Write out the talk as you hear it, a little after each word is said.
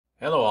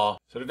Hello all.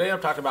 So today I'm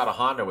talking about a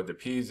Honda with the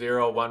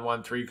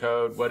P0113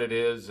 code, what it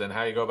is, and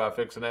how you go about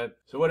fixing it.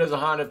 So what is a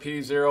Honda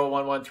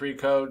P0113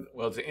 code?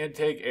 Well, it's the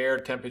intake air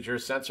temperature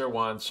sensor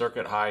 1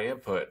 circuit high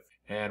input.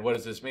 And what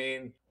does this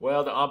mean?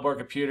 Well, the onboard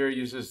computer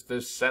uses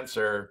this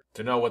sensor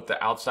to know what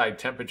the outside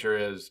temperature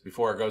is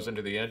before it goes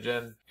into the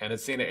engine. And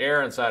it's seen the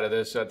air inside of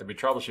this, so it has to be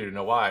troubleshooted to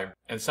know why.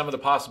 And some of the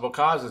possible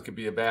causes could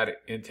be a bad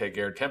intake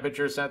air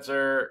temperature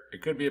sensor.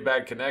 It could be a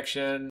bad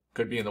connection.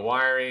 Could be in the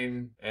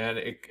wiring, and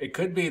it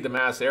could be the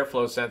mass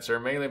airflow sensor,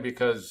 mainly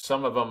because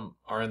some of them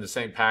are in the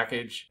same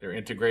package. They're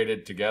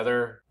integrated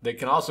together. They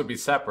can also be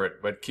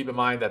separate, but keep in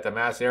mind that the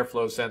mass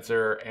airflow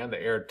sensor and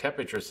the air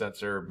temperature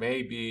sensor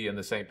may be in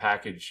the same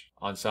package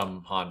on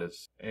some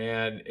Hondas.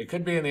 And it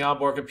could be in the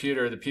onboard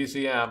computer, the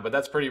PCM, but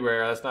that's pretty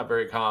rare. That's not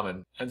very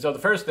common. And so the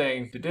first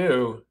thing to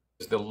do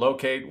is to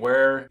locate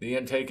where the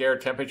intake air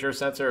temperature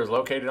sensor is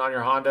located on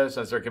your Honda,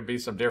 since there can be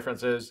some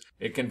differences.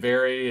 It can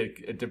vary.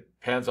 It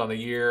depends on the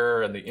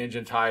year and the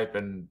engine type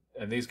and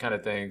these kind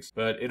of things.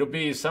 But it'll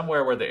be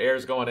somewhere where the air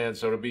is going in,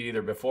 so it'll be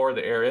either before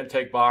the air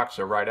intake box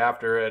or right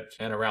after it,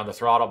 and around the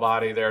throttle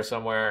body there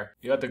somewhere.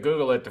 You have to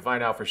Google it to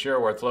find out for sure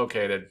where it's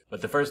located.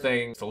 But the first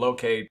thing is to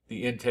locate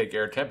the intake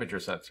air temperature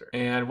sensor.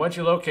 And once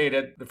you locate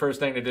it, the first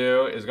thing to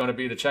do is going to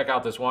be to check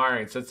out this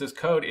wiring. Since this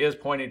code is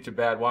pointing to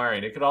bad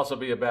wiring, it could also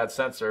be a bad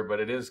sensor, but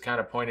it is kind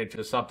of pointing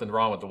to something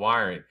wrong with the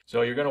wiring.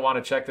 So you're going to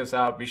want to check this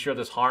out. Be sure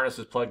this harness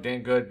is plugged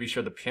in good. Be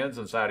sure the pins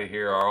inside of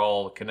here are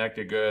all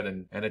connected good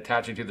and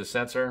attaching to the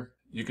sensor.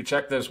 You can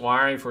check this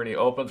wiring for any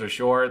opens or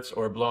shorts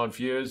or a blown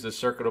fuse. This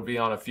circuit will be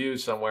on a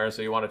fuse somewhere,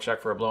 so you want to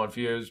check for a blown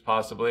fuse,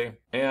 possibly.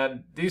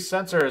 And these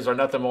sensors are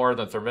nothing more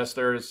than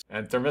thermistors,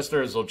 and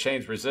thermistors will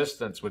change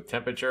resistance with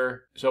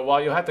temperature. So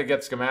while you'll have to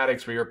get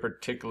schematics for your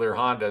particular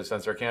Honda,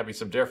 since there can be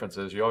some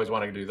differences, you always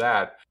want to do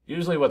that.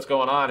 Usually what's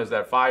going on is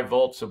that 5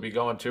 volts will be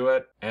going to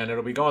it, and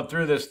it'll be going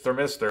through this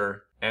thermistor.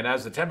 And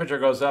as the temperature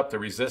goes up, the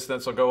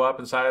resistance will go up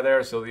inside of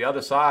there, so the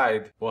other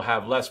side will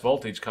have less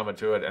voltage coming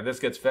to it, and this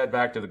gets fed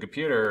back to the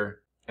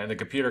computer, and the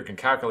computer can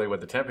calculate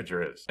what the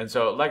temperature is. And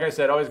so, like I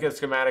said, always get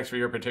schematics for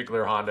your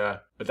particular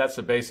Honda, but that's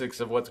the basics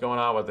of what's going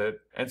on with it.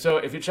 And so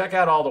if you check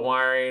out all the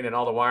wiring and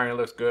all the wiring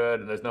looks good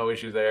and there's no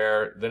issue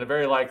there, then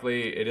very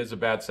likely it is a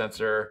bad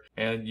sensor.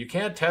 And you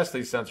can test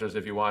these sensors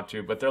if you want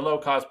to, but they're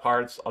low-cost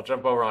parts. I'll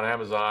jump over on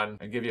Amazon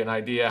and give you an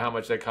idea how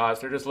much they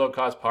cost. They're just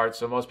low-cost parts,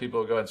 so most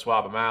people will go ahead and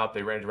swap them out.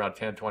 They range around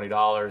 $10,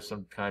 $20,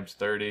 sometimes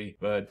 $30,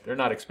 but they're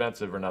not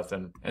expensive or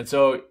nothing. And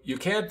so you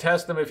can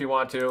test them if you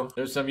want to.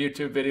 There's some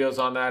YouTube videos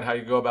on that, how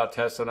you go about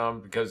testing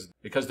them, because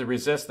the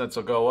resistance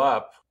will go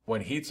up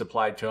when heat's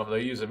applied to them. They'll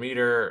use a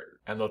meter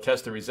and they'll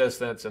test the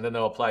resistance, and then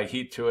they'll apply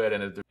heat to it,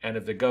 and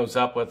if it goes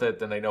up with it,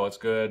 then they know it's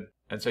good.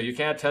 And so you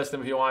can test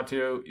them if you want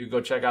to. You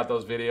go check out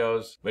those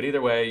videos. But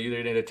either way, you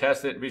either need to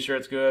test it and be sure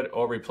it's good,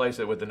 or replace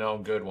it with the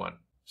known good one.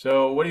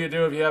 So what do you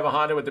do if you have a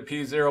Honda with the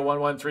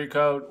P0113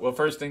 code? Well,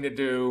 first thing to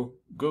do,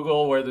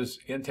 Google where this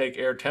intake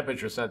air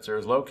temperature sensor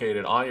is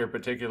located on your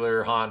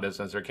particular Honda,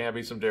 since there can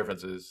be some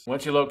differences.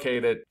 Once you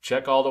locate it,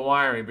 check all the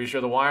wiring. Be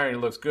sure the wiring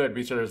looks good.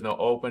 Be sure there's no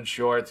open,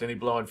 shorts, any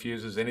blown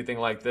fuses, anything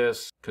like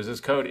this, because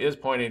this code is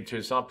pointing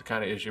to some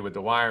kind of issue with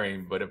the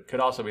wiring, but it could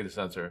also be the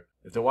sensor.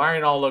 If the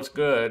wiring all looks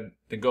good,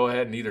 then go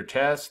ahead and either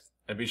test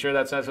and be sure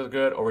that sensor is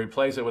good, or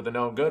replace it with a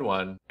known good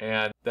one,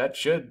 and that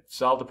should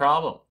solve the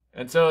problem.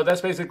 And so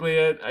that's basically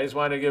it. I just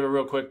wanted to give a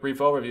real quick brief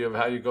overview of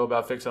how you go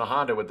about fixing a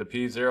Honda with the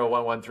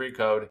P0113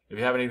 code. If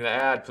you have anything to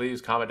add,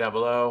 please comment down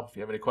below. If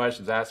you have any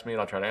questions, ask me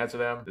and I'll try to answer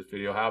them. If this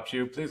video helps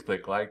you, please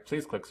click like,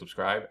 please click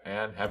subscribe,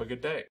 and have a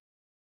good day.